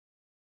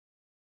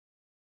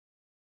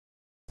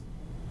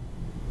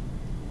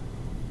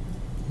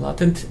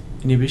Latent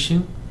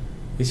inhibition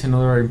is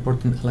another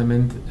important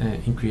element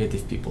in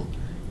creative people.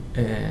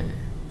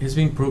 It's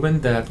been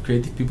proven that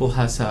creative people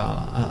has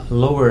a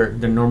lower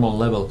than normal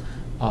level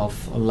of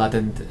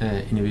latent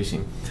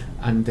inhibition,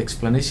 and the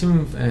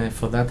explanation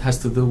for that has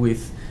to do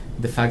with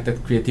the fact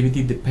that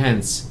creativity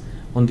depends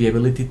on the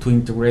ability to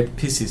integrate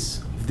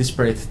pieces of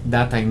disparate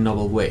data in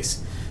novel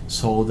ways,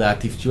 so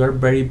that if you are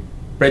very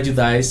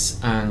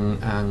prejudiced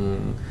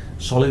and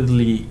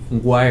solidly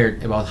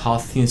wired about how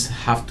things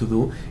have to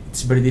do,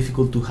 it's very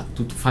difficult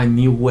to find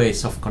new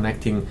ways of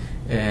connecting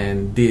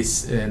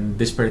these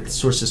disparate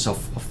sources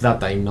of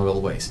data in novel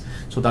ways.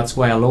 So that's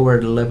why a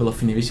lower level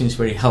of inhibition is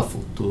very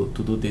helpful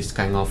to do this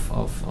kind of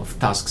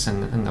tasks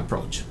and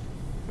approach.